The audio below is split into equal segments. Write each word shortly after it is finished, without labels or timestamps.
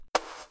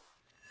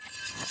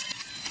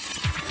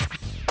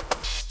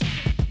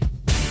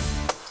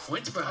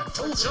Forsberg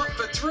pulls up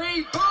for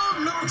three.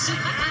 Boom! Knocks it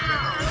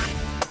down.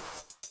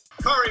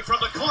 Curry from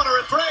the corner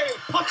at three.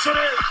 Puts it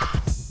in.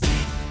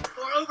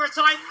 For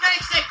overtime.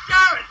 Makes it.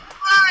 Garrett.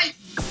 Right.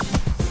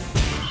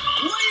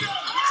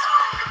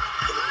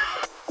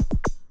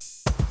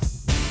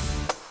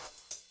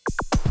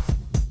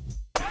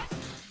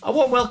 A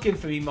warm welcome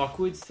from me, Mark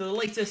Woods, to the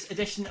latest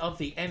edition of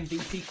the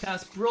MVP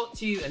Cast, brought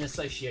to you in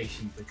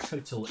association with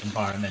Total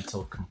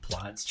Environmental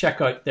Compliance. Check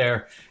out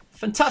their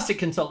fantastic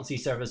consultancy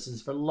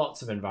services for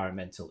lots of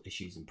environmental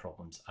issues and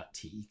problems at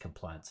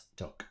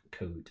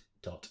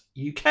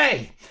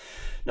tecompliance.co.uk.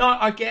 Now,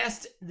 our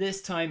guest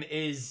this time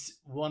is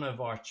one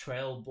of our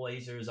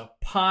trailblazers, a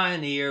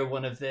pioneer,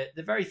 one of the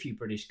very few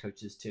British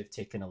coaches to have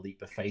taken a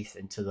leap of faith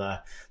into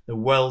the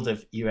world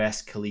of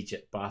US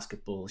collegiate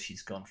basketball.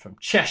 She's gone from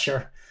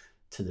Cheshire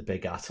to the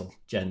Big Apple.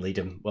 Jen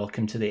Leedham,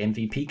 welcome to the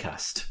MVP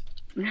Cast.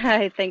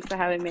 Hi, thanks for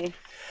having me.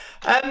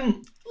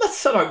 Let's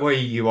start out where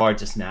you are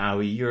just now.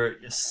 You're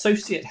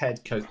associate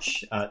head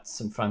coach at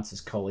St Francis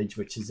College,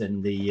 which is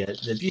in the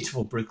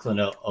beautiful Brooklyn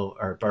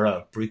or borough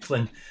of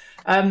Brooklyn.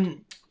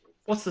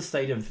 What's the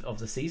state of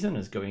the season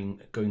is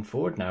going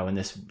forward now in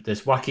this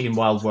wacky and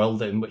wild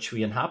world in which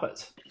we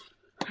inhabit?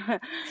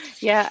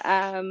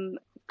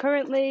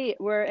 Currently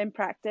we're in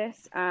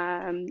practice.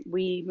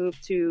 We move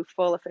to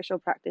full official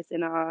practice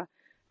in our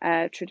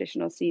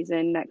traditional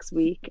season next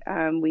week.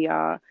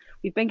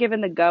 We've been given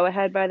the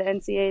go-ahead by the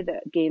NCAA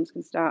that games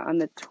can start on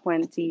the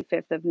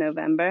 25th of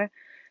November.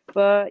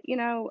 But, you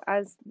know,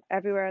 as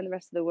everywhere in the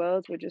rest of the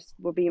world,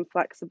 we're being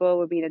flexible,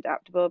 we're being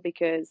adaptable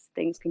because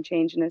things can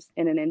change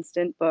in an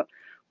instant. But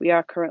we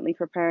are currently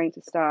preparing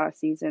to start our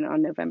season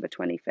on November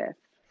 25th.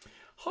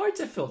 Hard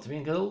to filter. I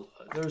mean,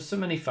 there's so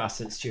many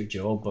facets to your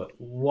job, but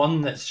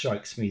one that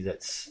strikes me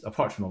that's,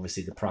 apart from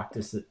obviously the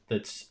practice,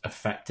 that's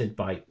affected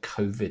by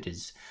COVID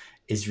is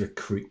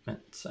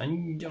recruitment.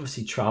 And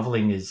obviously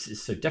traveling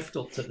is so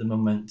difficult at the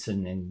moment,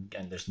 and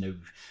there's no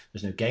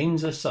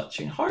games as such.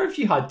 And how have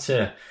you had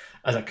to,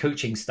 as a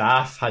coaching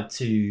staff, had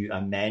to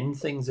amend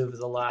things over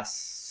the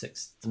last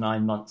 6 to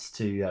 9 months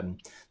to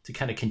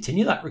kind of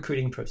continue that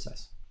recruiting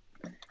process?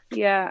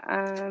 Yeah,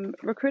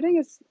 recruiting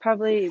is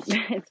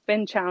it's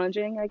been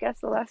challenging, I guess,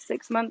 the last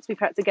 6 months. We've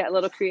had to get a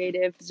little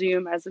creative.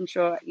 Zoom, as I'm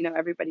sure, you know,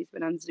 everybody's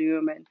been on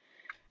Zoom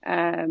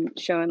and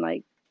showing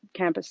like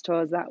campus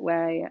tours that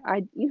way.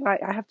 I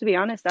have to be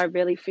honest, I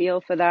really feel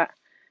for that.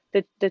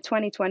 The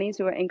 2020s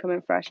who are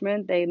incoming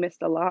freshmen, they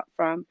missed a lot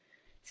from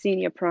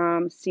senior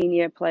prom,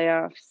 senior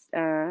playoffs,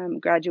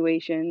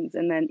 graduations,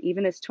 and then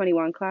even this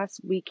 21 class,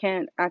 we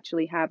can't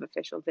actually have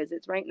official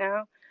visits right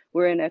now.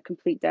 We're in a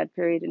complete dead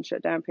period and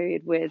shutdown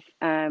period with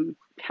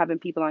having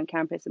people on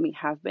campus, and we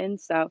have been.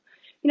 So,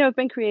 you know, I've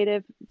been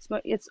creative.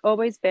 It's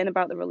always been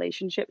about the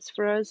relationships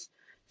for us.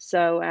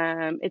 So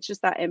it's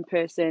just that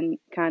in-person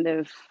kind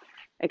of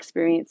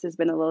experience has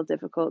been a little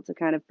difficult to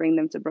kind of bring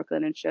them to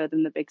Brooklyn and show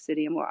them the big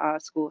city and what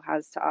our school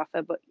has to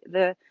offer. But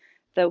the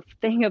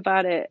thing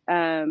about it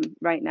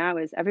right now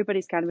is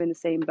everybody's kind of in the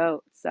same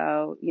boat.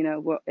 So, you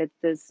know,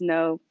 there's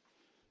no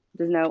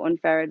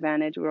unfair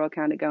advantage. We're all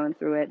kind of going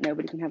through it.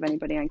 Nobody can have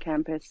anybody on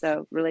campus.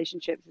 So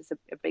relationships is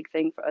a big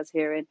thing for us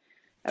here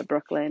at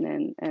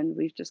Brooklyn. And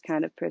we've just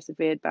kind of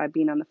persevered by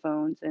being on the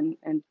phones and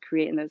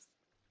creating those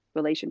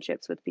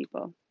relationships with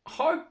people.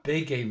 How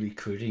big a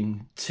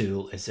recruiting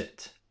tool is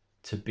it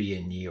to be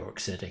in New York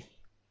City?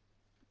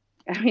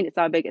 I mean, it's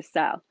our biggest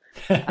sell.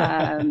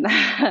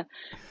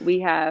 We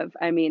have,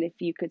 I mean, if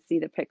you could see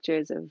the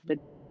pictures of the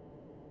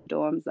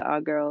dorms that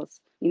our girls,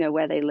 you know,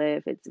 where they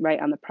live, it's right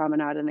on the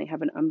promenade and they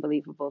have an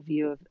unbelievable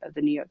view of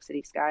the New York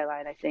City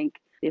skyline. I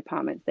think the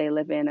apartments they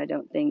live in, I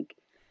don't think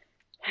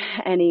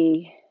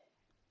any,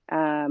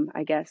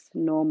 I guess,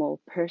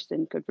 normal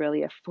person could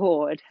really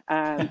afford.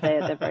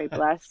 They're very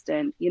blessed.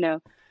 And, you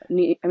know,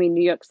 New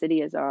York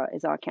City is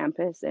our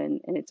campus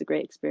and it's a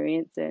great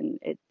experience and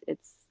it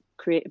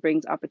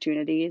brings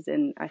opportunities.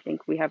 And I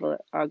think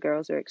our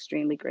girls are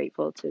extremely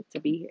grateful to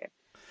be here.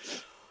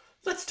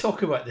 Let's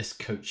talk about this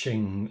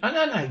coaching and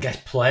I guess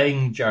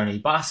playing journey,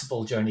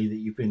 basketball journey that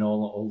you've been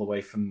all the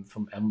way from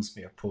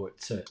Elmsmere Port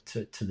to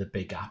the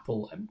Big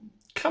Apple.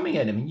 Coming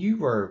in, I mean, you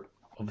were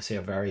obviously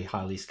a very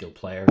highly skilled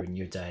player in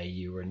your day.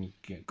 You were in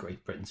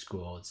Great Britain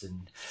squads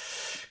and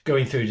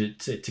going through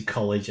to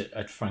college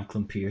at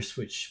Franklin Pierce,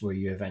 where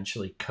you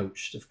eventually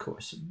coached, of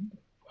course.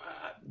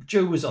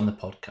 Jo was on the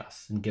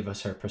podcast and give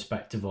us her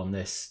perspective on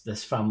this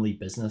family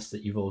business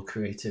that you've all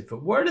created.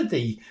 But where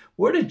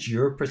did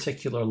your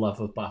particular love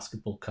of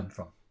basketball come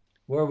from?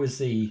 Where was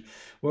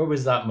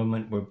that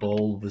moment where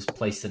ball was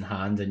placed in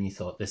hand and you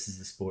thought, this is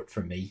the sport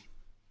for me?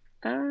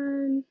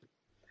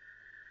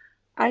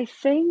 I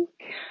think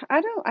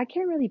I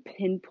can't really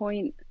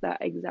pinpoint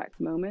that exact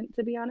moment,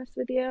 to be honest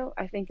with you.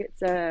 I think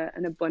it's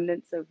an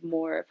abundance of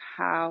more of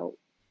how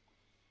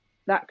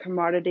that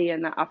commodity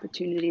and that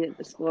opportunity that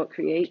the sport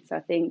creates.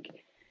 I think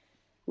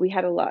we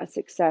had a lot of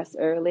success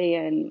early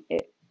and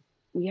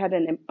we had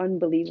an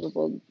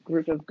unbelievable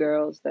group of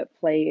girls that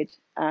played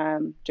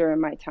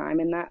during my time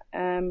in that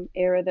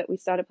era that we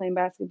started playing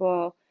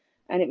basketball.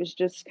 And it was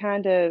just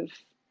kind of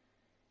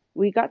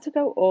we got to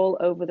go all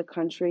over the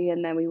country,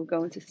 and then we were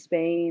going to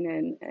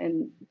Spain,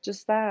 and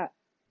just that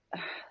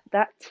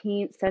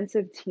team sense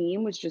of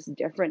team was just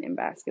different in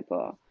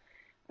basketball.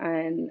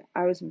 And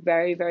I was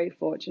very, very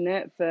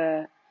fortunate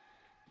for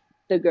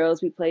the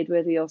girls we played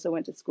with, we also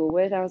went to school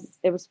with.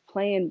 It was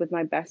playing with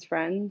my best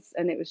friends,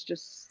 and it was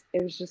just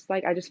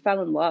like I just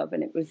fell in love,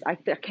 and I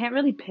can't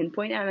really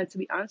pinpoint it. And to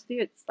be honest with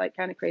you, it's like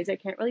kind of crazy. I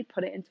can't really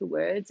put it into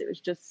words. It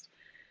was just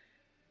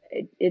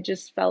it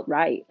just felt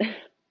right.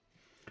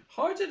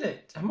 How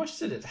much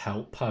did it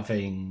help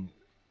having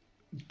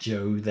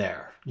Joe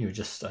there?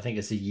 Just, I think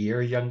it's a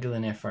year younger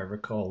than, if I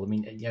recall. I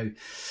mean,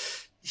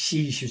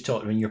 she was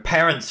talking. I mean, your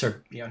parents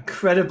are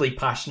incredibly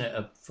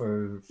passionate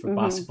for Hmm.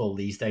 basketball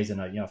these days,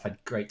 and I've had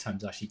great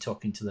times actually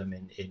talking to them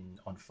in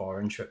on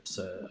foreign trips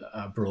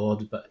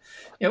abroad. But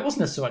it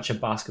wasn't so much a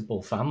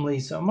basketball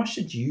family. So how much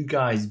did you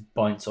guys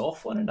bounce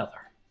off one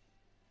another?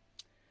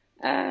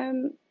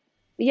 Um,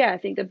 yeah, I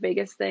think the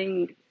biggest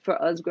thing for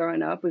us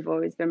growing up, we've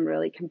always been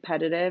really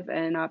competitive,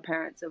 and our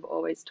parents have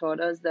always taught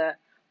us that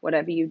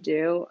whatever you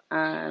do,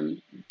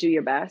 do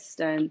your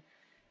best. And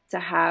to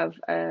have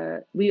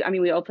we I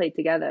mean we all played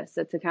together,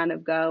 so to kind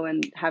of go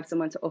and have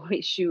someone to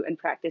always shoot and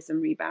practice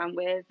and rebound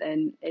with,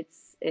 and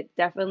it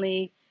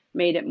definitely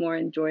made it more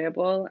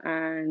enjoyable.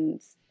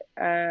 And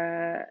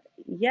uh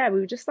yeah, we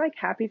were just like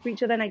happy for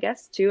each other, and I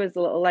guess too as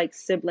a little like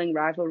sibling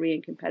rivalry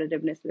and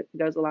competitiveness that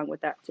goes along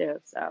with that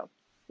too. So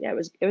yeah,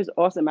 it was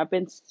awesome. I've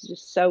been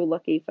just so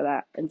lucky for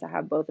that, and to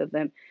have both of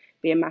them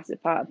be a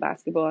massive part of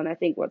basketball. And I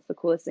think what's the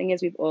coolest thing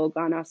is we've all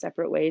gone our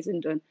separate ways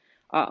and done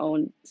our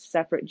own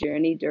separate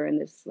journey during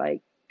this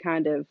like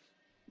kind of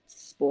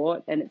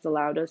sport, and it's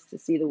allowed us to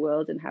see the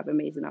world and have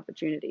amazing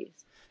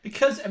opportunities.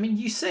 Because I mean,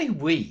 you say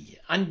we,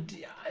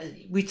 and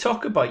we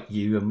talk about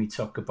you and we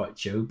talk about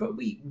Joe, but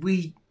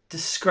we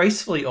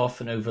disgracefully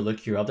often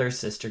overlook your other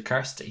sister,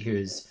 Kirsty,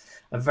 who's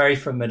a very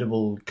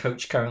formidable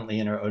coach currently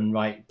in her own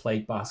right,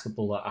 played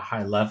basketball at a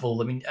high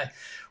level. I mean,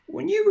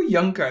 when you were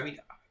younger, I mean,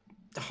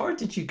 how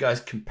did you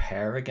guys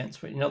compare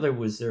against one another?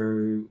 Was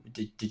there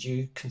did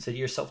you consider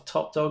yourself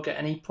top dog at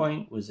any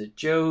point? Was it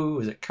Joe?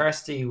 Was it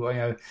Kirsty?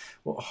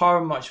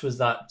 How much was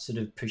that sort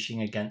of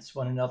pushing against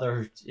one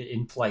another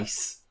in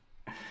place?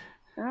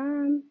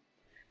 um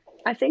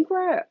I think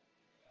we're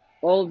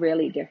all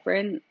really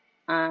different,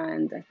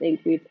 and I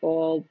think we've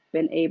all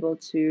been able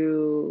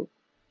to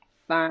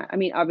I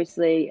mean,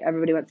 obviously,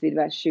 everybody wants to be the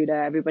best shooter.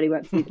 Everybody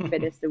wants to be the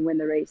fittest and win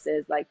the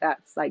races. Like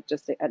that's like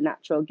just a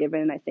natural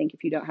given. I think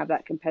if you don't have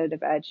that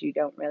competitive edge, you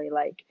don't really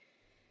like.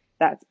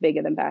 That's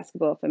bigger than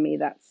basketball for me.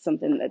 That's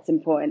something that's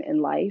important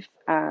in life,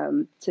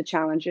 to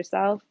challenge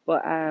yourself.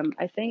 But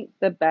I think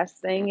the best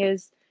thing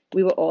is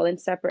we were all in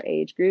separate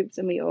age groups,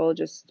 and we all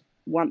just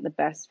want the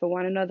best for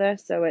one another.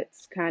 So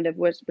it's kind of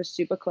we're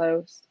super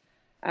close.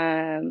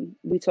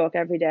 We talk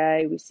every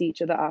day. We see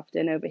each other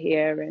often over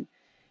here, and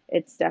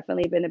it's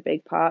definitely been a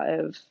big part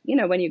of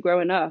when you're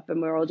growing up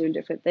and we're all doing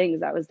different things.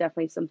 That was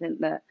definitely something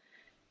that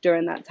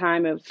during that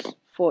time of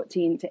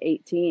 14 to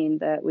 18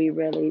 that we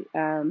really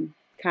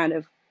kind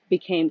of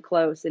became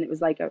close, and it was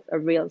like a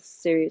real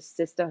serious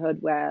sisterhood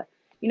where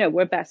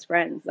we're best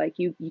friends. Like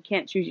you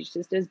can't choose your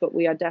sisters, but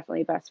we are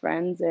definitely best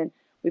friends, and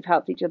we've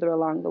helped each other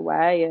along the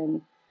way.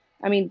 And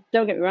I mean,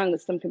 don't get me wrong,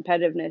 there's some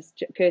competitiveness.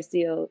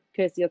 Kirsty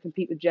will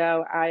compete with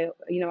Joe. I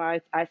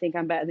think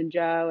I'm better than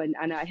Joe,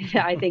 and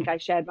I think I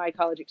shared my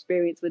college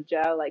experience with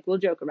Joe. Like we'll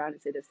joke around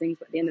and say those things,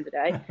 but at the end of the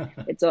day,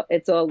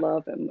 it's all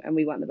love, and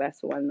we want the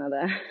best for one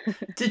another.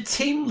 Did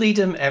Team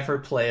Leadham ever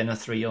play in a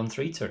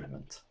 3-on-3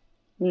 tournament?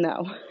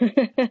 No.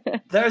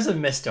 There's a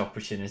missed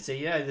opportunity.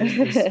 Yeah,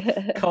 there's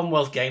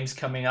Commonwealth Games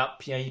coming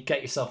up. You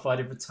get yourself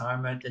out of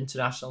retirement,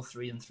 international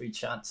 3-on-3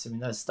 chance. I mean,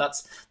 that's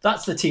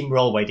the team we're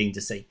all waiting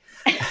to see.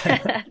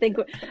 I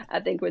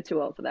think we're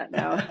too old for that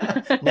now.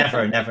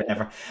 Never, never,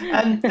 never.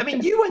 I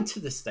mean, you went to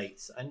the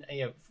States, and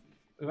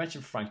we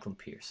mentioned Franklin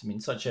Pierce. I mean,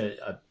 such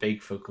a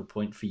big focal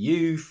point for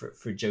you,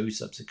 for Joe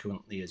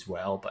subsequently as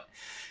well. But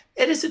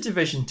it is a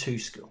Division 2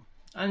 school.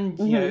 And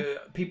Hmm.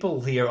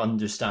 people here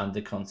understand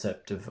the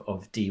concept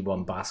of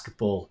D1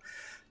 basketball.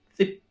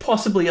 They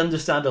possibly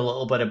understand a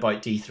little bit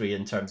about D3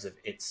 in terms of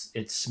its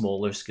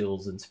smaller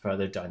schools and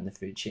further down the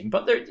food chain.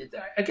 But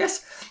I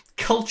guess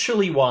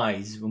culturally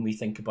wise, when we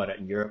think about it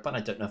in Europe, and I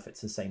don't know if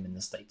it's the same in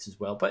the States as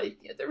well, but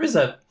there is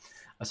a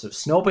sort of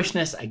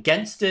snobbishness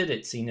against it.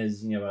 It's seen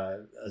as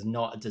as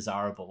not a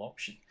desirable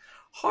option.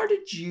 How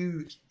did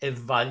you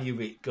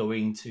evaluate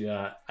going to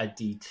a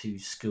D2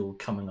 school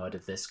coming out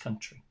of this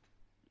country?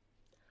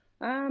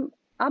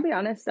 I'll be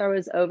honest, I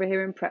was over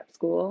here in prep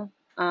school,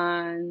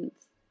 and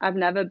I've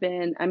never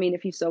been. I mean,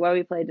 if you saw where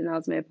we played in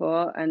Ellesmere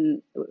Port,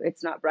 and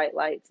it's not bright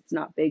lights, it's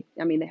not big.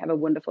 I mean, they have a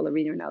wonderful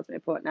arena in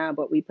Ellesmere Port now,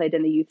 but we played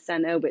in the youth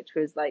centre, which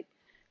was like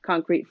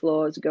concrete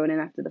floors going in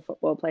after the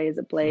football players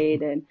had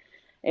played, and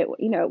it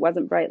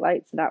wasn't bright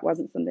lights, so that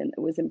wasn't something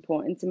that was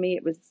important to me.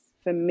 It was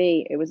for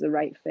me, it was the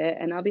right fit,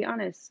 and I'll be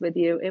honest with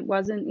you, it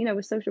wasn't.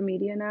 With social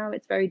media now,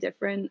 it's very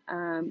different.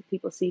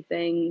 People see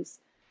things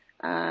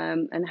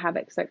and have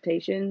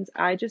expectations.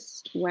 I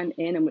just went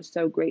in and was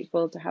so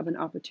grateful to have an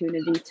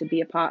opportunity to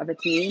be a part of a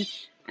team.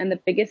 And the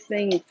biggest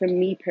thing for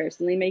me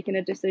personally making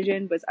a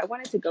decision was I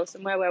wanted to go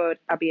somewhere where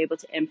I'll be able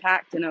to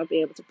impact and I'll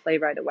be able to play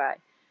right away.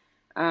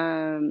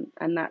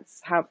 And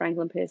that's how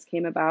Franklin Pierce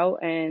came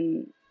about,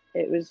 and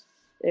it was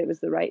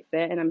the right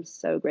fit, and I'm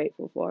so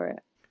grateful for it.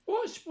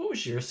 What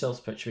was your sales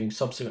pitch? I mean,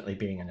 subsequently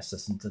being an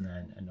assistant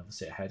and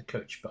obviously a head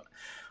coach, but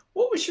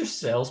what was your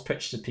sales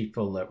pitch to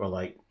people that were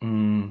like,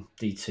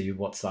 D2,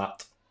 what's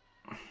that?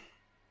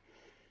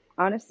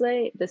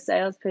 Honestly, the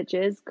sales pitch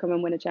is come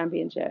and win a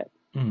championship.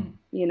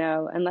 You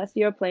know, unless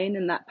you're playing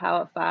in that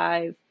Power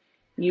 5,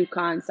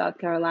 UConn, South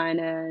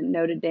Carolina,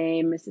 Notre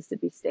Dame,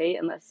 Mississippi State,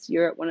 unless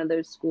you're at one of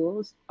those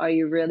schools, are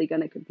you really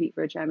going to compete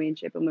for a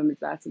championship in women's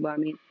basketball? I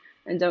mean,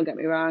 and don't get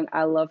me wrong,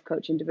 I love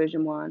coaching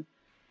Division One.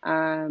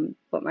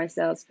 But my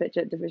sales pitch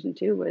at Division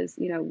Two was,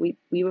 you know,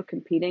 we were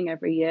competing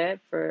every year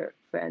for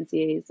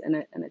NCAAs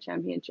and a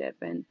championship,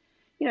 and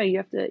you know, you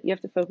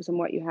have to focus on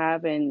what you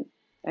have and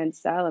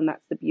sell, and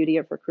that's the beauty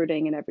of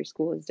recruiting. And every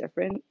school is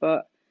different,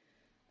 but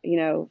you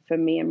know, for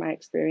me and my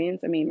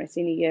experience, I mean, my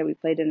senior year we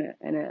played in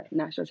a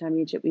national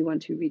championship. We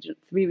won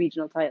three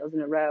regional titles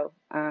in a row,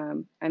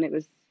 and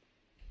it's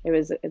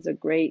a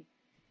great,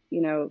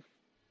 you know,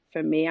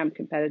 for me, I'm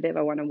competitive.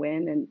 I want to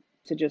win, and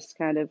to just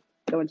kind of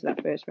go into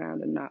that first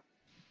round and not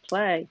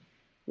play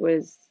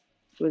was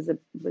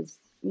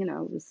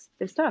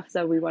tough.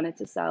 So we wanted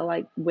to sell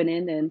like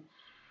winning,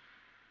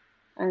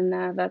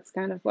 and that's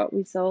kind of what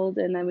we sold.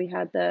 And then we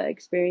had the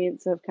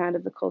experience of kind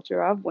of the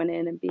culture of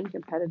winning and being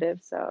competitive.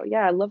 So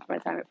yeah, I loved my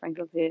time at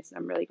Franklin Pierce.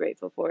 I'm really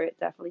grateful for it.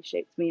 Definitely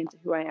shaped me into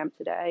who I am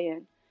today,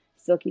 and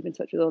still keep in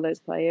touch with all those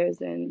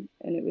players. And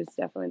it was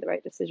definitely the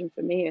right decision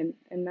for me. And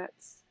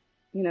that's,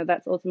 you know,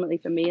 that's ultimately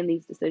for me in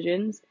these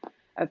decisions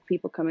of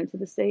people coming to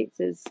the States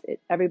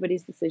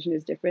everybody's decision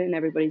is different and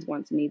everybody's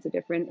wants and needs are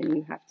different, and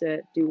you have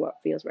to do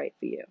what feels right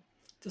for you.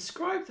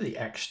 Describe the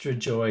extra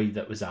joy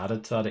that was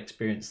added to that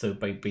experience, though,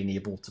 by being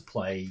able to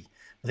play,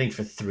 I think,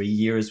 for 3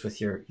 years with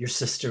your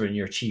sister and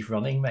your chief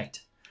running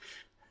mate.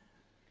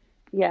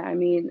 Yeah, I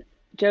mean,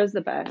 Jo's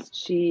the best.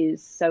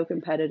 She's so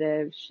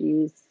competitive.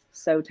 She's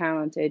so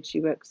talented. She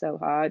works so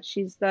hard.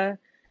 She's the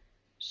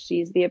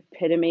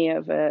epitome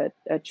of a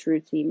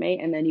true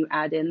teammate. And then you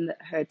add in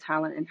her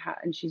talent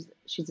and she's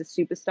a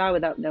superstar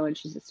without knowing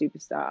she's a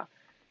superstar.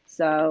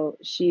 So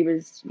she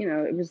was, you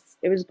know, it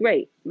was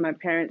great. My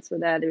parents were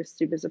there. They were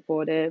super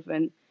supportive.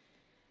 And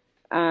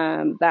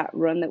that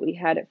run that we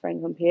had at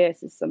Franklin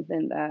Pierce is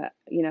something that,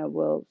 you know,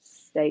 will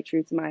stay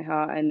true to my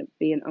heart and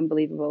be an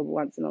unbelievable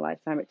once in a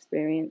lifetime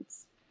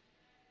experience.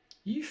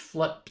 You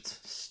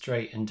flipped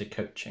straight into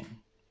coaching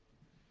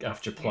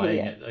after playing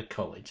at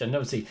college. And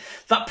obviously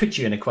that put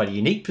you in a quite a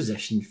unique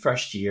position.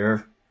 First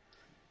year,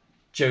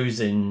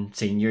 Jo's in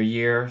senior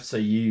year, so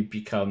you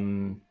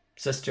become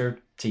sister,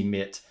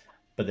 teammate,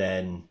 but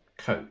then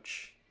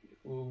coach.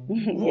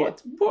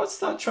 What's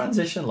that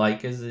transition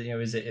like? Was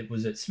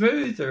it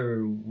smooth,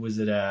 or was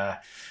it a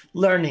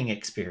learning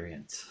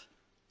experience?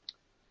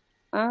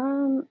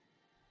 A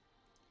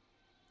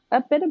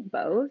bit of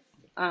both.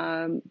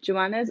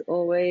 Joanna's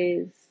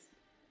always,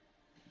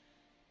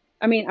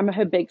 I mean, I'm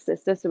her big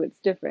sister, so it's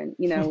different.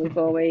 You know,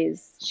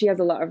 she has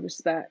a lot of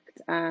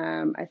respect.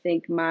 I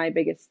think my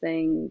biggest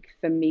thing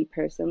for me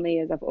personally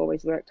is I've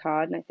always worked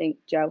hard, and I think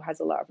Jo has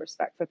a lot of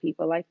respect for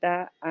people like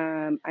that.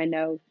 I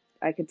know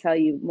I could tell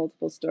you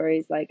multiple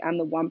stories. Like, I'm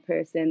the one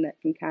person that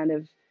can kind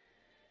of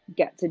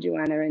get to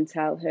Joanna and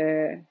tell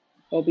her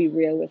or be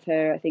real with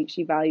her. I think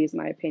she values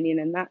my opinion,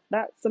 and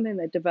that's something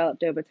that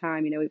developed over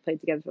time. You know, we played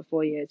together for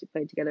 4 years. We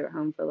played together at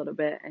home for a little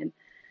bit, and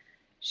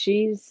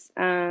she's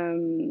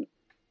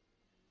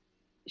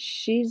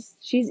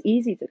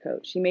easy to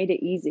coach. She made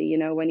it easy. You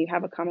know, when you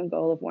have a common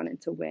goal of wanting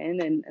to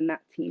win, and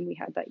that team we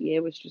had that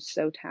year was just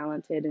so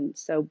talented and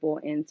so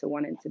bought into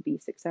wanting to be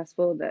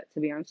successful that, to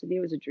be honest with you,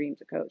 it was a dream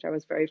to coach. I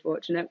was very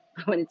fortunate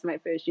going into my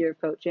first year of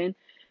coaching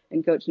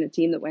and coaching a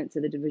team that went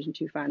to the Division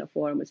II Final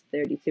Four and was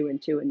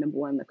 32-2 and number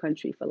 1 in the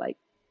country for like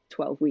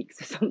 12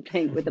 weeks or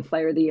something with the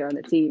player of the year on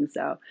the team.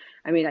 So,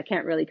 I mean, I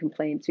can't really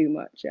complain too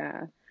much.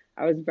 I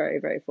was very,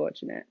 very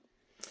fortunate.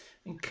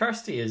 And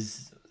Kirsty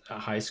is a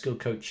high school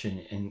coach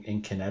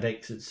in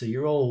Connecticut, so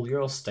you're all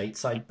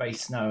stateside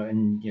based now,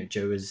 and you know,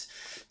 Jo is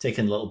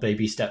taking little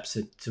baby steps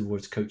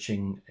towards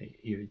coaching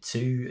you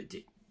too.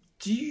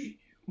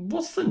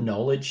 What's the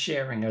knowledge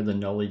sharing or the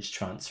knowledge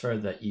transfer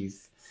that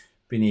you've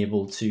been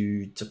able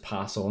to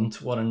pass on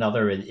to one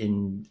another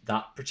in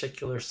that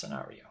particular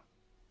scenario?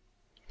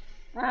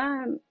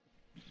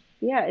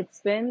 Yeah,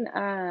 it's been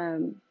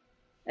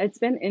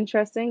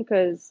interesting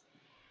because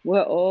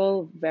we're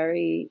all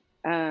very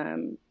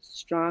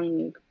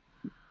strong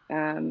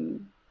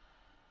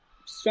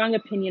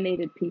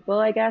opinionated people,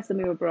 I guess, and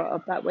we were brought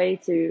up that way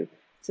to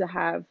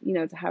have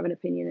an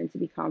opinion and to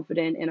be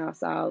confident in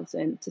ourselves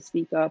and to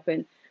speak up.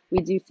 And we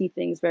do see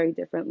things very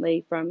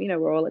differently from, you know,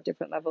 we're all at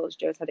different levels.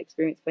 Jo's had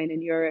experience playing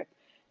in Europe.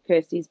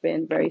 Kirsty's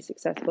been very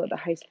successful at the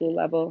high school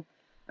level.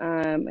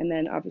 And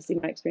then obviously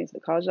my experience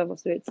at the college level.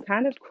 So it's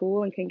kind of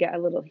cool and can get a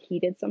little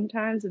heated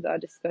sometimes with our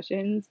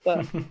discussions,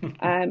 but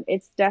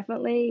it's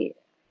definitely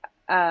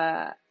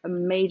a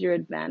major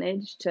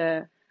advantage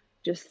to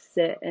just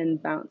sit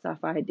and bounce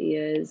off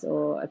ideas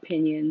or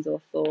opinions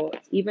or thoughts,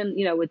 even,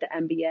 with the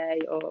NBA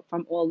or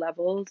from all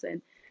levels.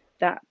 And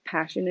that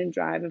passion and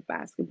drive of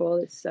basketball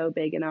is so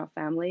big in our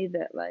family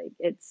that like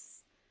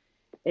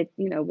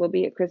we'll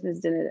be at Christmas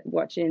dinner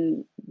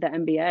watching the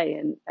NBA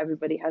and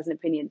everybody has an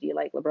opinion. Do you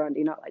like LeBron? Do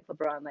you not like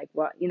LeBron? Like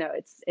what,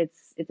 it's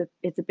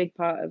a big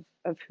part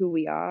of who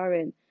we are.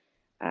 And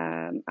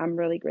I'm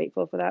really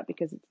grateful for that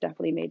because it's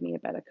definitely made me a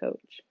better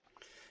coach.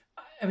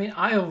 I mean,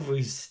 I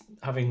always,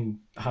 having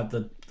had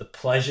the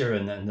pleasure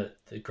and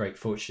the great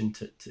fortune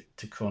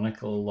to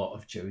chronicle a lot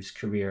of Jo's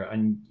career,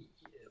 and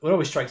what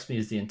always strikes me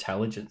is the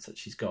intelligence that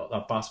she's got,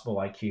 that basketball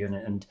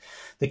IQ, and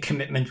the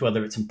commitment,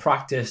 whether it's in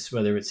practice,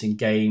 whether it's in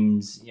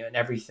games, and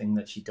everything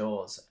that she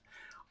does.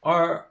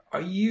 Are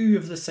you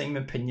of the same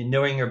opinion,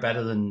 knowing her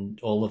better than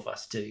all of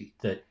us do,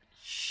 that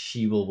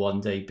she will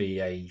one day be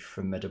a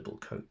formidable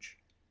coach?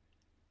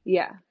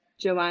 Yeah,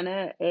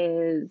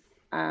 Joanna's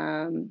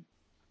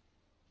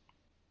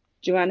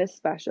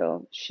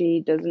special.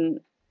 She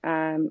doesn't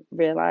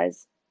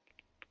realize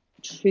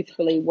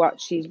truthfully what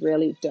she's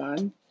really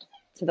done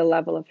to the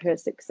level of her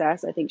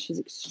success. I think she's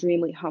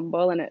extremely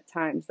humble and at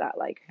times that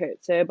like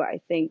hurts her, but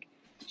I think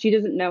she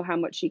doesn't know how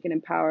much she can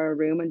empower a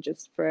room, and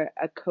just for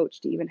a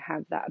coach to even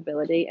have that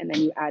ability. And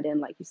then you add in,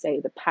 like you say,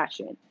 the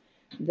passion,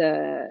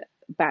 the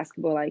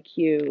basketball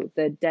IQ,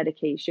 the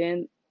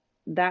dedication,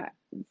 that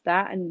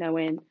and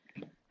knowing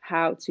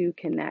how to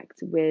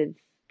connect with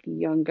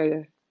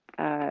younger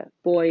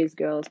boys,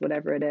 girls,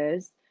 whatever it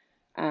is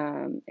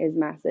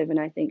massive. And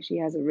I think she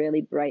has a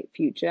really bright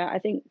future. I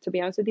think, to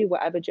be honest with you,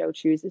 whatever Jo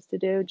chooses to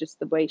do, just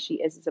the way she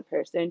is as a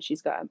person,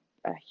 she's got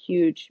a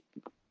huge,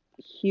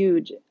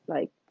 huge,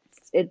 like,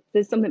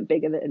 there's something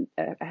bigger than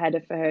ahead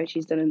of her.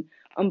 She's done an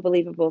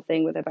unbelievable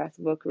thing with her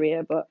basketball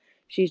career, but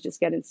she's just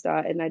getting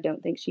started. And I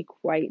don't think she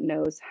quite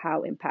knows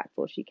how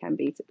impactful she can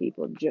be to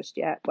people just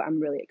yet. But I'm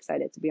really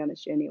excited to be on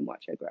this journey and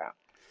watch her grow.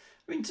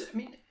 I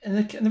mean,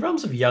 in the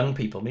realms of young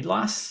people, I mean,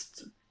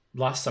 last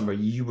summer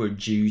you were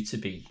due to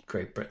be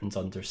Great Britain's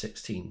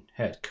under-16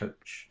 head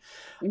coach.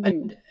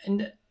 Mm-hmm.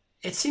 And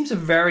it seems a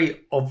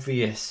very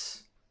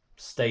obvious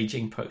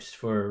staging post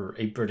for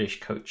a British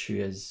coach who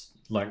has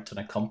learnt and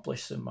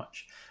accomplished so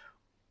much.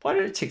 Why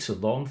did it take so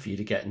long for you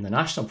to get in the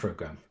national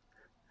programme?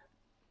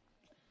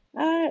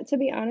 To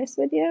be honest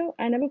with you,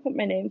 I never put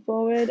my name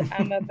forward.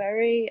 I'm a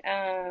very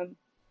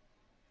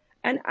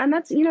and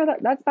that's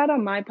that's bad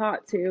on my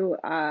part too.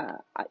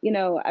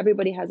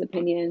 Everybody has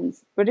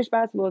opinions. British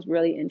basketball is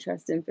really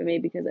interesting for me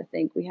because I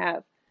think we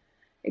have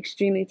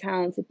extremely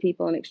talented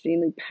people and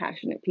extremely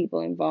passionate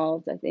people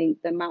involved. I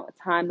think the amount of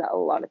time that a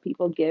lot of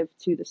people give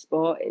to the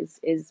sport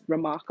is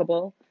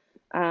remarkable.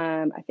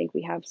 I think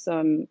we have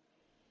some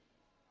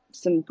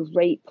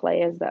great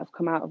players that have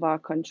come out of our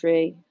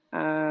country,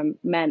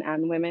 men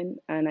and women,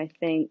 and I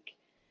think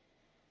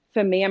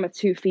for me, I'm a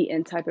 2 feet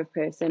in type of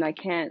person. I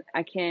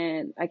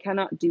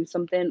cannot do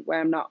something where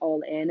I'm not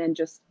all in. And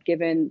just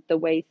given the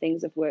way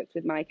things have worked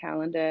with my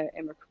calendar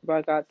in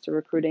regards to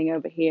recruiting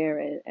over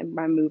here and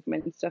my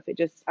movement and stuff,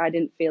 I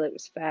didn't feel it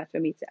was fair for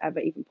me to ever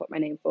even put my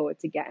name forward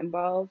to get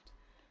involved.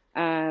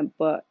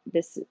 But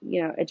this,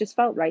 it just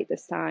felt right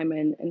this time.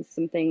 And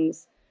some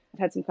things,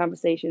 I've had some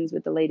conversations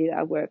with the lady that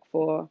I work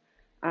for.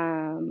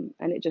 And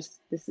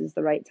this is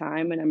the right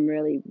time, and I'm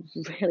really,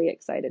 really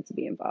excited to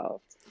be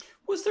involved.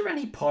 Was there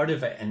any part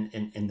of it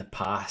in the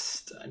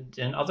past,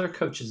 and other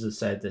coaches have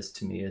said this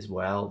to me as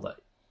well, that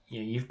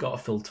you've got a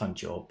full-time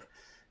job,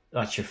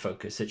 that's your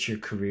focus, it's your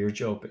career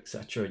job,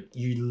 etc.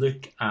 You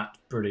look at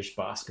British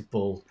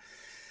basketball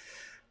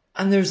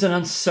and there's an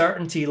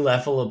uncertainty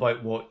level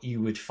about what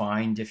you would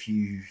find if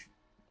you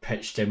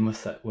pitched in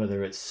with it,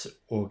 whether it's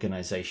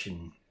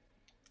organisation,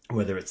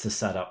 whether it's the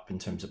setup in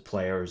terms of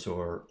players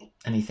or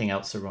anything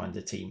else around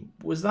the team.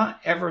 Was that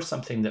ever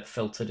something that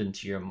filtered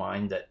into your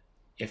mind that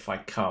if I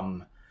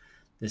come,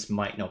 this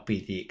might not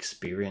be the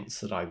experience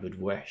that I would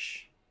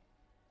wish?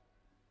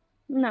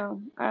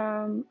 No,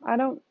 I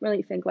don't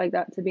really think like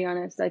that, to be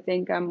honest. I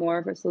think I'm more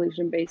of a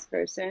solution-based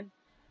person.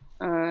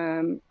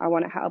 I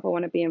want to help. I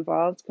want to be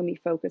involved. Can we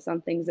focus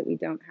on things that we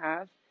don't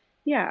have?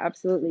 Yeah,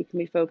 absolutely. Can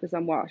we focus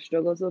on what our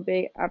struggles will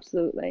be?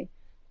 Absolutely.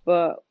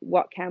 But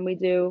what can we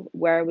do?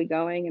 Where are we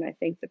going? And I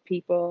think the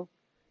people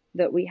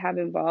that we have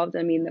involved,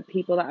 I mean, the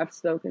people that I've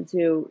spoken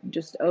to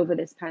just over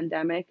this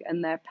pandemic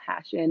and their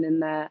passion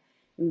and their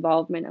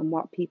involvement and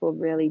what people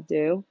really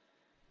do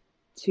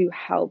to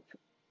help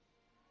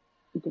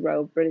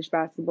grow British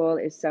basketball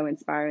is so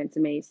inspiring to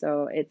me.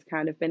 So it's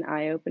kind of been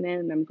eye-opening,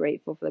 and I'm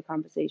grateful for the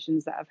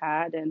conversations that I've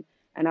had, and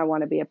I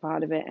want to be a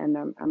part of it. And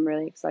I'm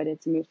really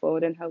excited to move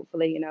forward. And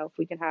hopefully, if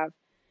we can have,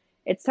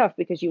 it's tough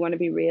because you want to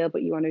be real,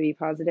 but you want to be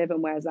positive,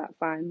 and where's that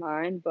fine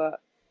line?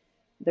 But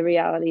the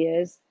reality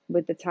is,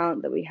 with the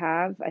talent that we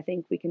have, I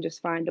think we can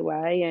just find a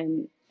way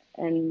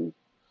and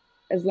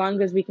as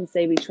long as we can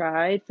say we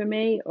tried, for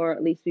me, or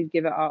at least we've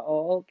given it our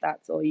all,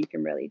 that's all you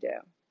can really do.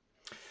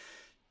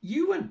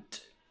 You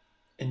went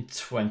in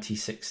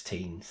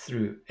 2016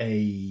 through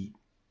I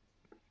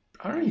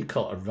don't know, you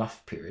call it a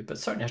rough period, but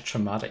certainly a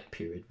traumatic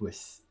period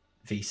with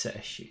visa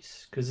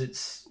issues, because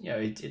it's,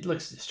 it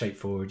looks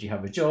straightforward. You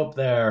have a job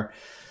there,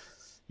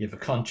 you have a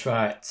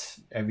contract,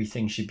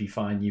 everything should be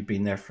fine. You've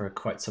been there for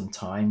quite some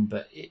time,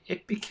 but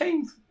it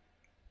became,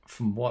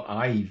 from what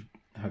I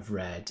have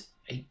read,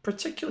 a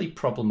particularly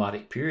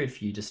problematic period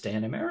for you to stay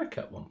in America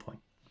at one point.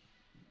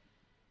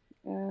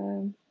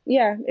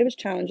 Yeah, it was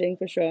challenging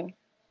for sure.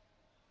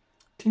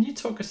 Can you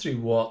talk us through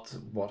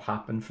what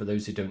happened for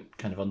those who don't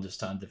kind of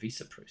understand the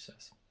visa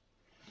process?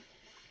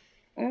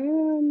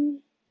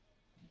 Um,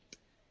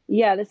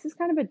 yeah, this is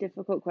kind of a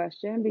difficult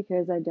question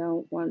because I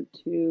don't want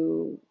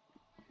to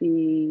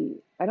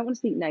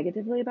speak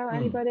negatively about Hmm.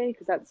 anybody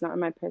because that's not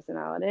my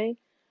personality.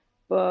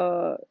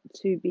 But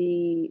to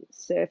be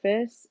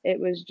surface,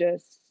 it was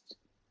just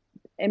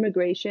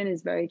immigration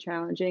is very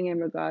challenging in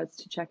regards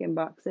to checking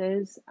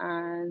boxes,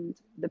 and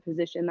the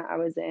position that I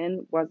was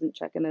in wasn't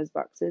checking those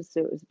boxes, so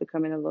it was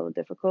becoming a little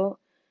difficult.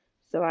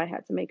 So I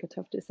had to make a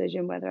tough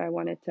decision whether I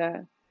wanted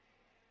to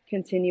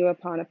continue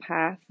upon a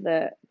path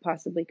that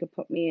possibly could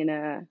put me in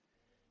a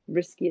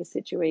riskier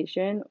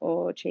situation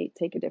or take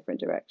a different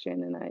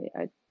direction.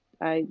 And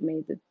I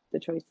made the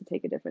choice to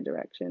take a different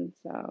direction.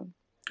 So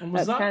And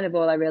was that's that kind of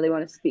all I really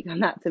want to speak on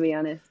that, to be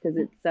honest, because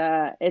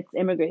it's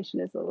immigration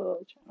is a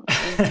little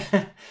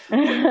challenging.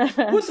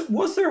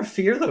 was there a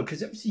fear though?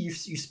 Because obviously you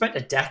spent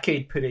a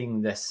decade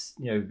putting this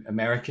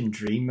American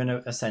dream in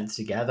a sense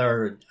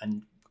together,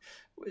 and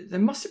there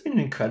must have been an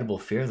incredible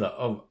fear that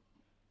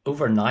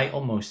overnight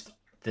almost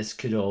this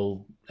could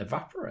all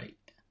evaporate.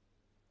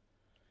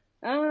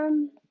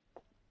 Um,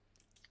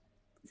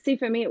 See,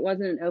 for me, it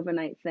wasn't an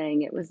overnight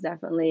thing. It was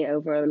definitely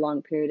over a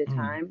long period of Mm,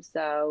 time.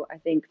 So I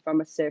think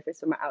from a surface,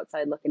 from an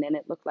outside looking in,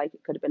 it looked like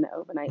it could have been an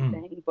overnight mm.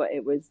 thing, but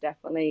it was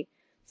definitely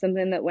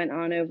something that went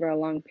on over a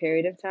long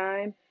period of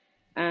time.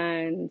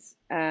 And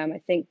I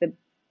think the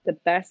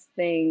best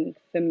thing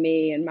for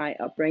me and my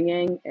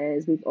upbringing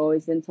is we've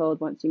always been told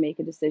once you make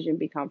a decision,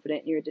 be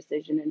confident in your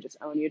decision and just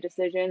own your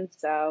decision.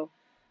 So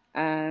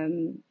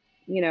um,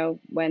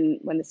 when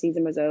the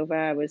season was over,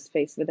 I was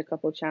faced with a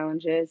couple of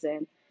challenges,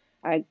 and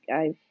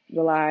I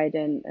relied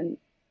and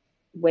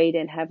weighed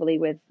in heavily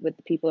with the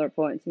people who are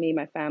important to me,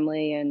 my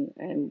family,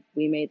 and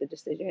we made the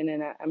decision.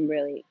 And I'm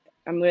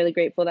really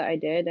grateful that I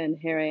did, and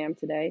here I am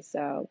today.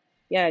 So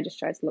yeah, I just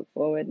try to look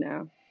forward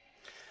now.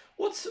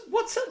 What's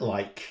it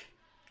like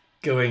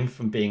going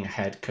from being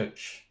head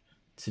coach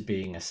to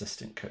being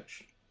assistant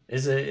coach?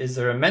 Is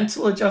there a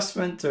mental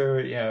adjustment,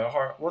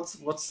 or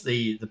what's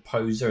the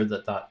poser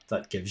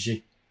that gives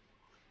you?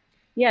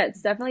 Yeah,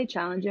 it's definitely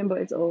challenging, but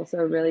it's also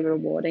really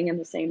rewarding at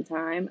the same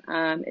time.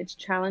 It's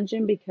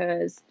challenging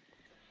because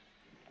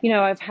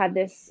I've had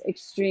this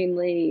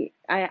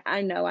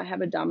I know I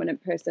have a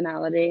dominant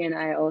personality, and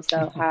I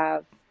also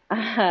have,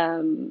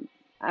 I'm,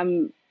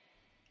 I'm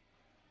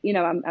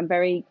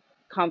very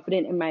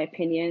confident in my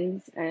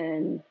opinions.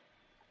 And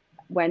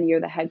when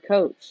you're the head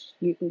coach,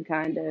 you can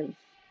kind of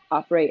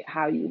operate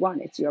how you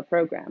want. It's your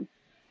program.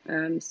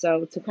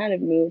 So to kind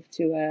of move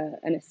to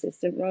an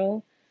assistant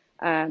role,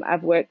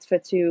 I've worked for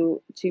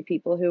two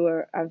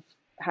people I've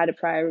had a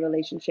prior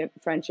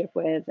friendship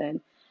with,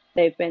 and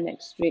they've been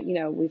extreme.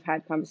 We've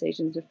had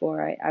conversations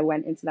before I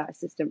went into that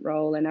assistant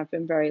role, and I've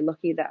been very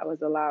lucky that I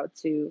was allowed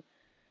to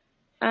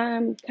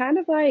kind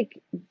of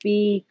like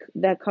be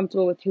that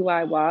comfortable with who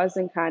I was,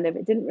 and kind of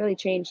it didn't really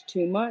change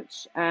too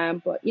much.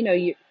 But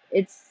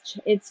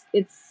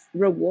it's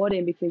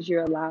rewarding because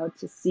you're allowed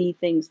to see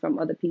things from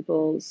other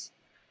people's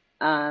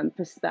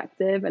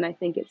perspective, and I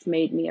think it's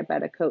made me a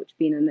better coach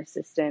being an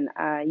assistant.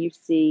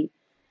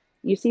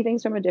 You see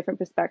things from a different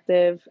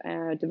perspective.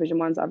 Division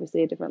One's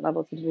obviously a different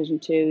level to Division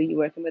Two. You're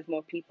working with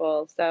more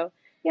people, so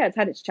yeah, it's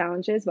had its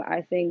challenges. But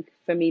I think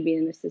for me being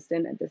an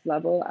assistant at this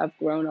level, I've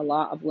grown a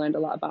lot. I've learned a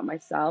lot about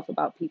myself,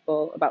 about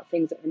people, about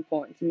things that are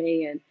important to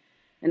me,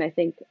 and I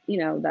think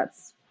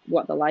that's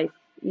what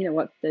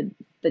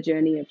the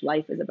journey of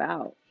life is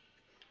about.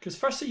 Because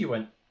firstly you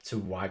went to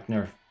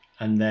Wagner,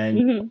 and then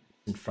Hmm.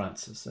 St.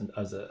 Francis, and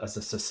as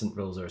assistant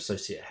roles or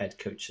associate head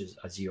coaches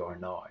as you are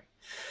now.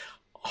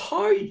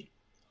 How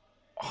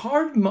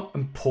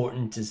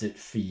important is it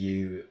for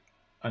you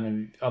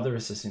and other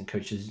assistant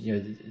coaches?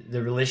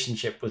 The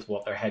relationship with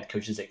what their head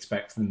coaches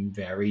expect from them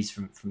varies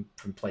from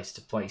place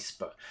to place.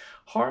 But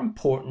how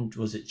important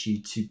was it to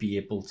you to be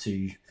able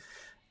to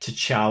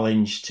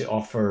challenge, to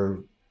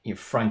offer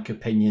frank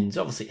opinions?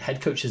 Obviously,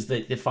 head coach is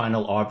the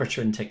final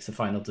arbiter and takes the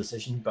final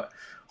decision. But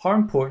how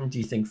important do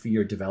you think for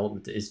your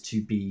development is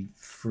to be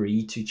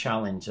free to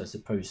challenge, as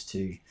opposed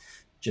to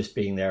just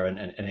being there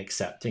and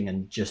accepting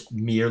and just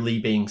merely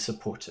being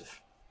supportive?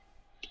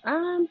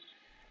 Um,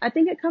 I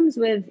think it comes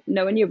with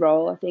knowing your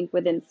role. I think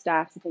within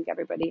staffs, I think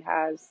everybody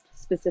has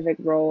specific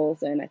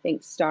roles, and I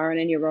think starring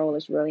in your role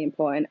is really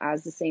important.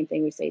 As the same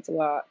thing we say to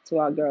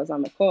our girls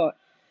on the court.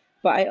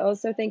 But I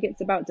also think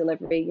it's about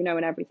delivery,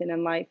 and everything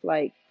in life.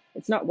 Like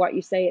it's not what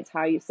you say, it's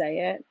how you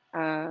say it.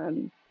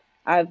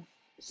 I've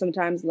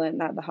sometimes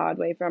learned that the hard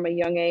way from a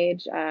young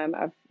age.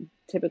 I've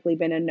typically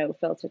been a no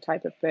filter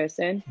type of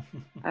person.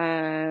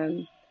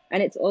 Um,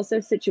 and it's also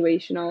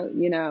situational,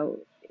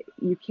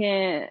 you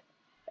can't,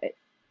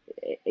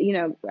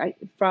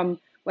 from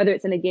whether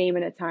it's in a game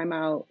and a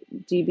timeout,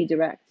 do you be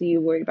direct? Do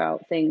you worry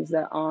about things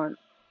that aren't,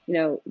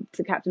 to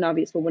Captain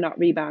Obvious, well, we're not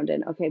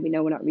rebounding. Okay, we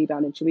know we're not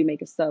rebounding. Should we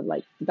make a sub?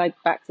 Like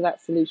back to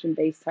that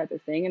solution-based type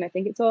of thing. And I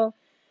think it's all,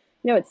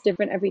 it's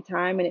different every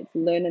time, and it's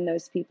learning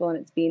those people, and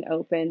it's being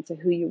open to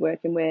who you're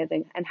working with,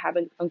 and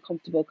having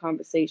uncomfortable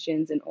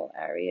conversations in all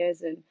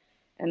areas.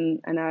 And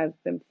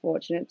I've been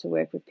fortunate to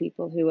work with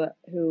people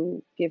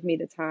who give me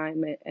the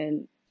time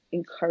and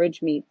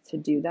encourage me to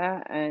do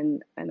that,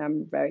 and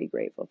I'm very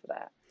grateful for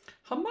that.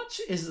 How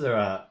much is there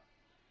a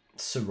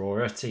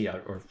sorority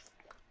or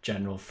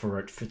general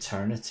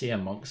fraternity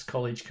amongst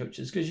college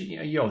coaches? Because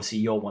you obviously,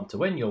 you all want to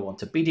win, you all want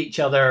to beat each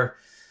other.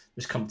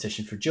 There's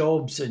competition for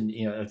jobs and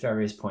at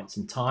various points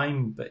in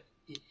time, but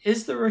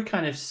is there a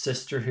kind of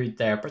sisterhood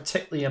there,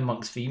 particularly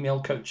amongst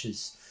female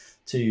coaches,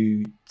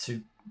 to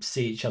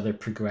see each other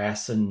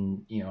progress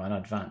and and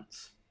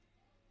advance?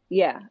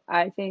 Yeah,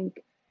 I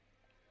think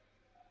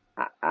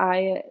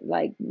I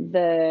like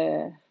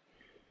the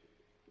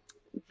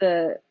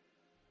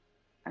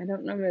I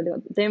don't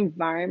remember the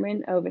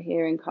environment over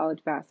here in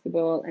college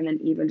basketball, and then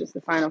even just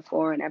the Final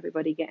Four and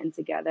everybody getting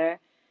together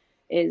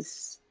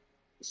is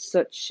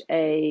such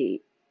a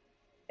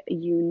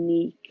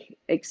unique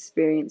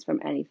experience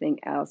from anything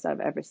else I've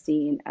ever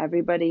seen.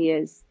 Everybody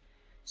is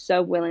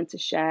so willing to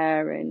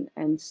share,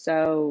 and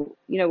so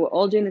we're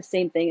all doing the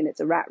same thing, and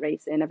it's a rat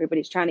race, and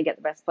everybody's trying to get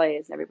the best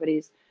players, and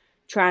everybody's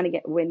trying to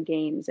win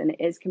games, and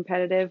it is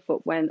competitive.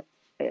 But when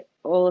it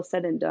all is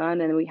said and done,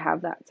 and we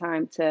have that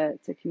time to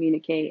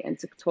communicate and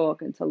to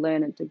talk and to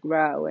learn and to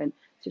grow and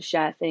to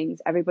share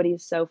things, everybody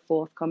is so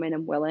forthcoming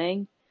and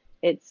willing.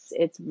 It's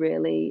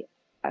really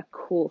a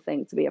cool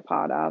thing to be a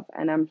part of,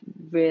 and I'm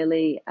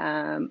really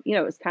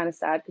it was kind of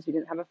sad because we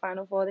didn't have a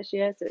Final Four this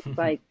year, so it's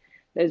like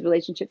those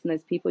relationships and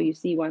those people you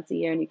see once a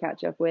year and you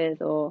catch up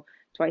with, or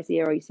twice a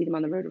year, or you see them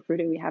on the road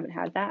recruiting. We haven't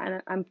had that,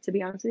 and I'm to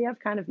be honest with you, I've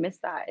kind of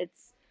missed that.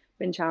 It's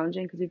been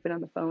challenging because we've been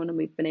on the phone and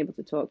we've been able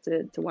to talk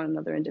to one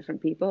another and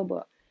different people,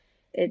 but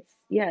it's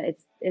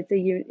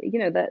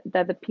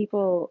that the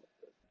people,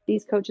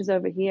 these coaches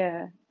over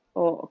here,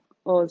 or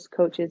us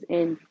coaches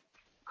in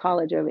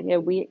college over here,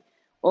 we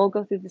all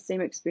go through the same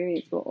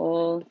experience. We're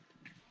all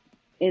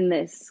in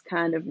this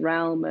kind of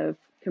realm of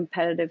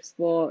competitive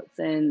sports,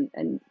 and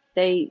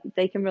they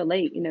can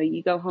relate.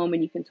 You go home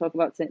and you can talk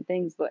about certain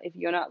things, but if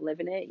you're not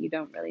living it, you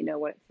don't really know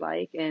what it's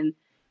like. And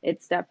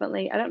it's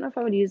definitely, I don't know if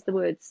I would use the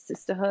word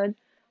sisterhood,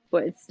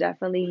 but it's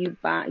definitely you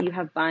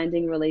have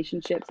binding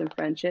relationships and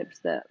friendships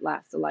that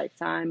last a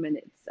lifetime, and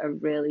it's a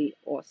really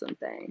awesome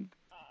thing.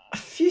 A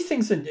few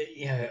things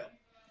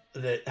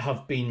that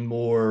have been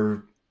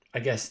more,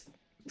 I guess,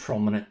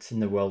 prominent in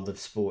the world of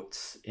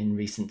sports in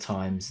recent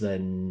times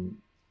than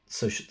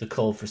the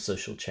call for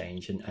social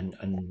change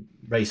and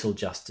racial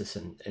justice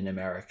in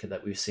America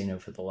that we've seen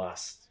over the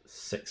last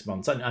 6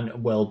 months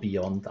and well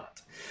beyond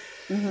that.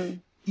 Mm-hmm.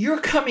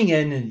 You're coming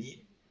in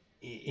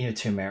and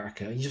to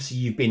America.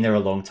 You've been there a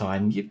long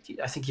time.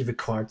 I think you've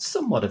acquired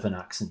somewhat of an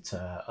accent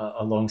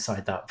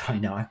alongside that by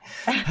now,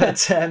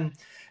 but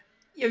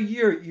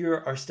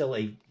you are still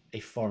a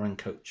foreign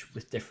coach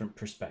with different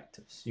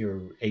perspectives.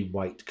 You're a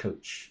white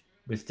coach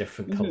with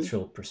different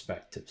cultural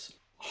perspectives.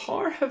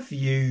 How have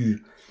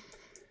you,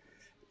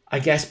 I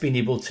guess, been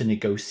able to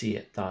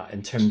negotiate that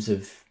in terms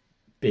of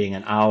being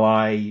an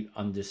ally,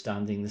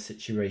 understanding the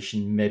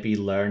situation, maybe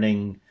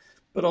learning,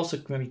 but also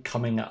maybe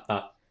coming at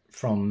that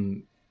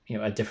from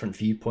a different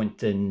viewpoint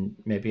than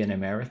maybe an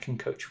American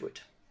coach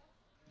would?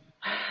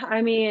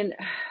 I mean,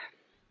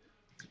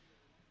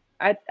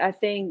 I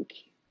think,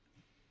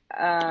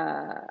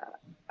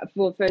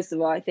 well, first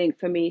of all, I think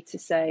for me to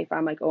say, if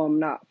I'm like, oh,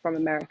 I'm not from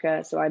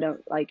America, so I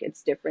don't like,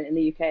 it's different in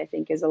the UK, I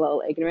think is a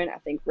little ignorant. I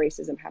think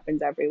racism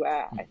happens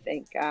everywhere. I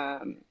think,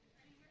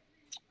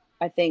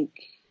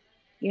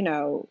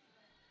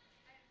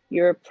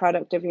 you're a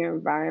product of your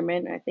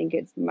environment. I think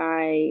it's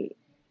my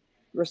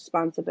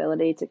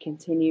responsibility to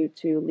continue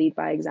to lead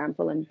by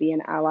example and be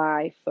an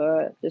ally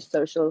for the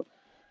social,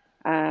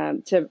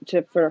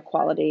 for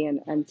equality,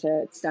 and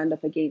to stand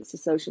up against the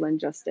social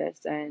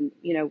injustice. And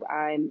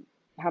I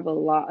have a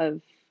lot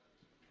of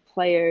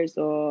players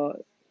or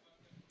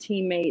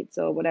teammates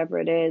or whatever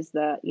it is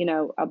that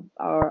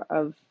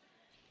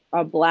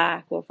are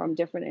black or from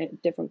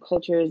different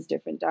cultures,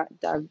 different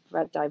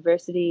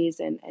diversities,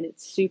 and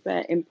it's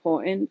super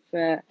important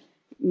for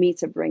me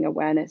to bring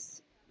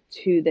awareness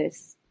to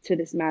this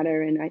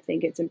matter. And I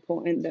think it's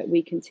important that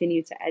we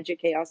continue to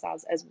educate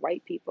ourselves as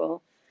white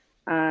people,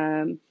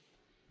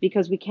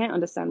 because we can't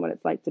understand what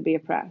it's like to be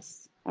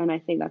oppressed. And I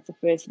think that's the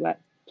first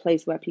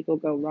place where people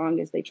go wrong,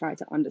 is they try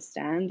to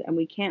understand, and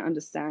we can't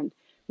understand.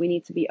 We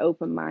need to be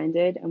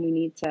open-minded, and we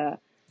need to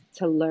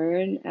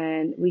learn,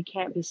 and we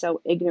can't be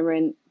so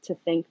ignorant to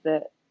think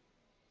that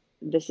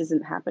this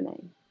isn't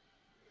happening.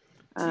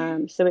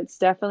 So it's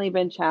definitely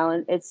been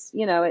challenged. It's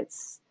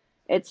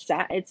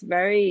sad. It's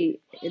very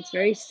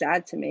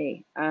sad to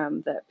me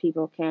that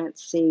people can't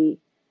see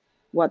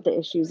what the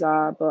issues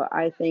are. But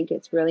I think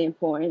it's really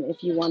important. If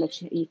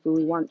if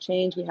we want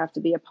change, we have to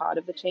be a part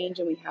of the change,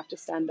 and we have to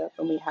stand up,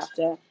 and we have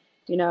to,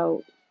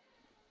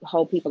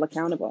 hold people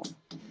accountable.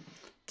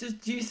 Do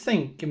you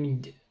think? I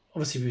mean,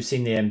 obviously we've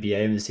seen the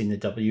NBA and we've seen the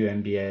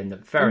WNBA and the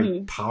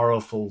very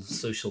powerful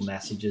social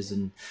messages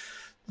and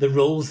the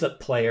roles that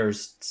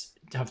players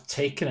have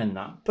taken in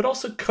that, but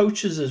also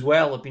coaches as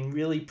well have been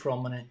really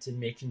prominent in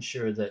making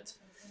sure that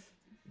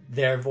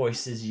their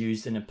voice is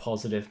used in a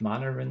positive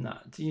manner in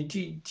that. Do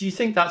you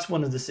think that's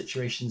one of the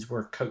situations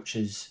where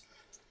coaches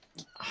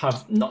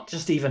have not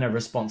just even a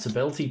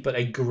responsibility, but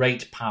a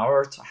great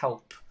power to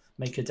help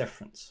make a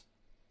difference?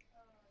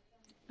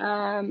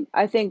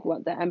 I think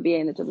what the NBA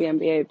and the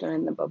WNBA have done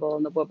in the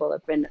bubble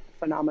have been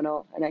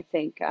phenomenal. And I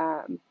think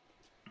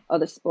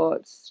other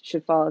sports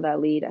should follow their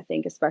lead. I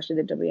think especially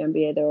the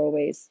WNBA, they're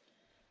always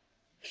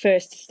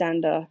first to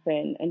stand up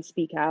and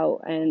speak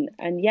out. And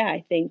yeah,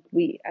 I think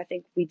we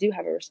do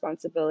have a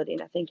responsibility.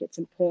 And I think it's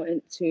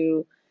important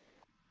to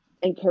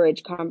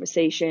encourage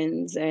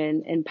conversations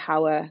and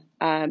empower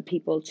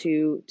people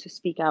to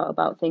speak out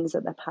about things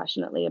that they're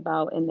passionately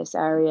about in this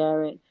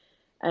area,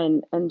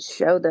 and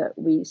show that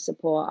we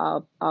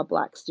support our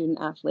Black student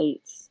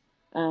athletes.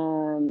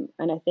 And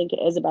I think it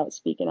is about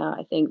speaking out.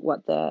 I think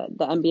what the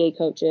NBA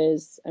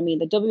coaches, the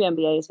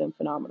WNBA has been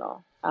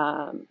phenomenal.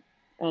 And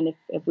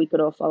if we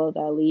could all follow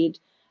their lead,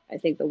 I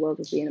think the world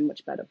would be in a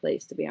much better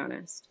place, to be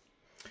honest.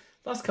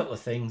 Last couple of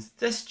things.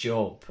 This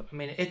job,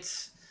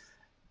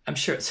 I'm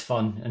sure it's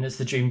fun and it's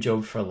the dream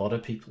job for a lot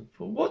of people.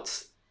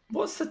 But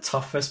what's the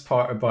toughest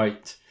part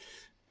about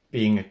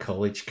being a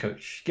college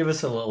coach? Give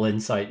us a little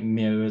insight.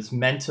 It's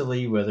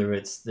mentally, whether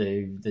it's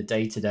the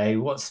day to day.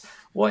 What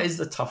is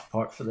the tough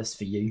part for this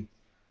for you?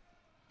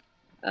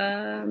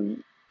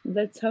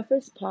 The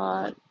toughest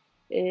part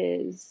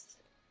is,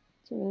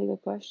 it's a really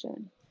good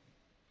question.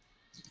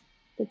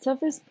 The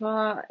toughest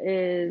part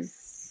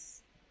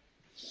is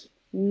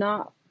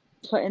not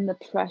putting the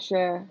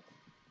pressure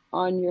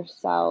on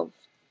yourself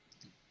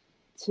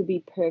to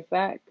be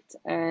perfect,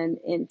 and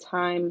in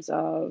times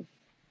of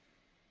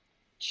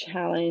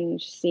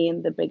challenge,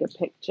 seeing the bigger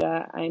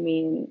picture.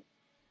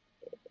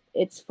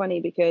 It's funny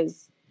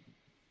because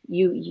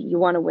you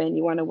want to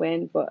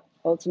win, but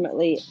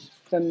ultimately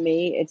for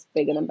me, it's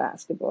bigger than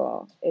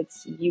basketball.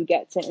 It's, you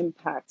get to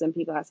impact, and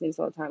people ask me this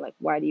all the time, like,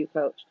 why do you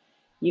coach?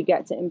 You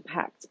get to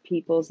impact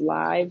people's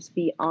lives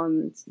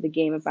beyond the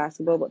game of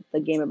basketball, but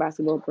the game of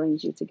basketball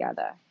brings you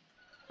together.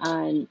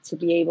 And to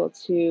be able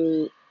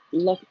to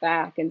look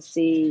back and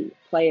see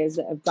players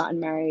that have gotten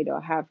married or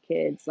have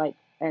kids, like,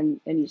 and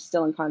you're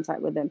still in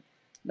contact with them,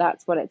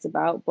 that's what it's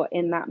about. But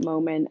in that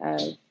moment of,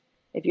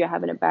 if you're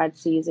having a bad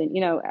season,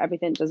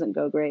 everything doesn't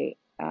go great.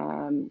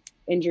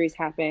 Injuries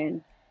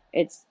happen.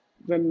 It's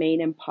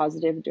remaining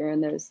positive during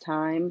those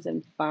times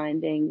and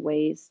finding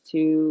ways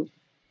to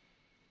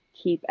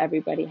keep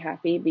everybody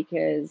happy,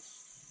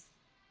 because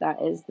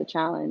that is the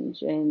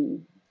challenge.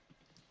 And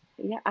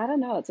yeah, I don't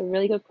know. It's a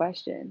really good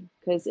question,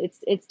 because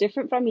it's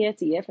different from year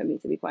to year for me,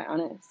 to be quite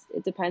honest.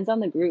 It depends on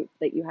the group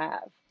that you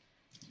have.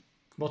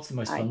 What's the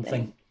most fun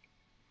thing?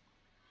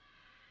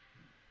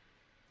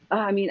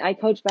 I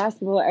coach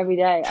basketball every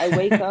day. I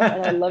wake up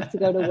and I love to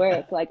go to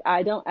work. Like,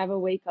 I don't ever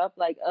wake up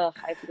like, I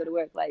have to go to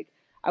work. Like,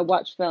 I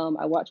watch film,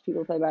 I watch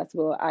people play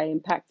basketball, I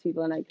impact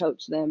people and I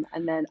coach them.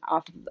 And then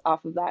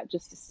off of that,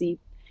 just to see,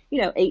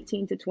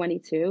 18 to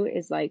 22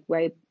 is like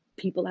where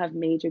people have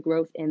major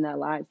growth in their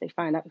lives. They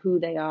find out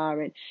who they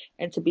are,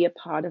 and to be a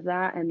part of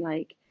that and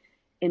like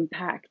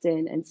impact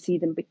and see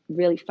them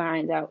really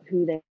find out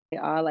who they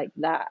are, like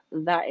that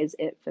is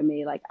it for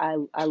me. Like, I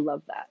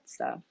love that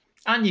stuff.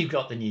 And you've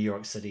got the New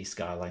York City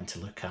skyline to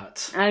look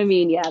at.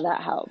 Yeah,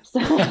 that helps.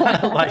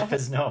 Life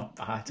is not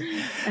bad.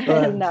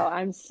 No,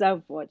 I'm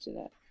so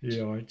fortunate.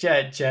 Yeah,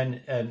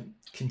 Jen,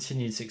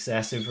 continued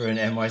success over in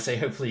NYC.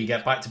 Hopefully you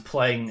get back to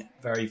playing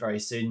very, very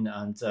soon.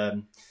 And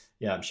I'm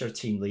sure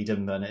Team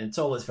Leadham, and it's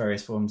all its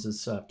various forms,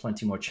 there's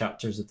plenty more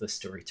chapters of this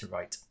story to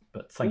write.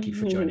 But thank you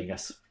for joining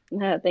us.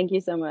 Thank you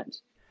so much.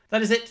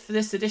 That is it for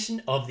this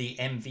edition of the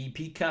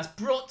MVP Cast,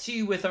 brought to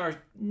you with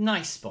our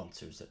nice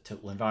sponsors at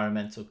Total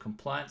Environmental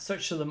Compliance.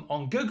 Search for them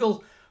on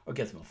Google or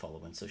give them a follow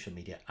on social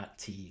media at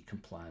TE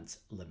Compliance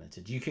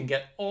Limited. You can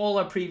get all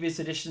our previous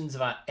editions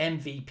at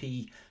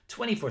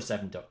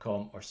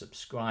MVP247.com or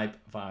subscribe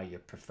via your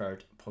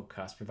preferred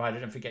podcast provider.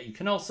 Don't forget, you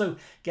can also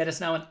get us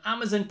now on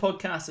Amazon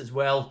Podcasts as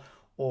well,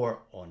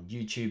 or on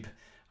YouTube,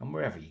 and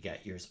wherever you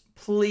get yours.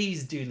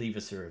 Please do leave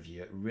us a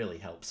review. It really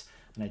helps.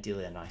 And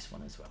ideally a nice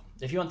one as well.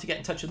 If you want to get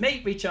in touch with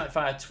me, reach out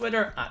via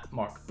Twitter at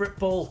Mark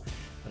Britball.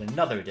 But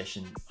another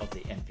edition of the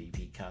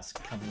MVP Cast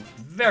coming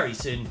very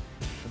soon.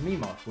 From me,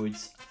 Mark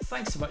Woods,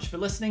 thanks so much for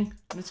listening,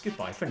 and it's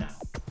goodbye for now.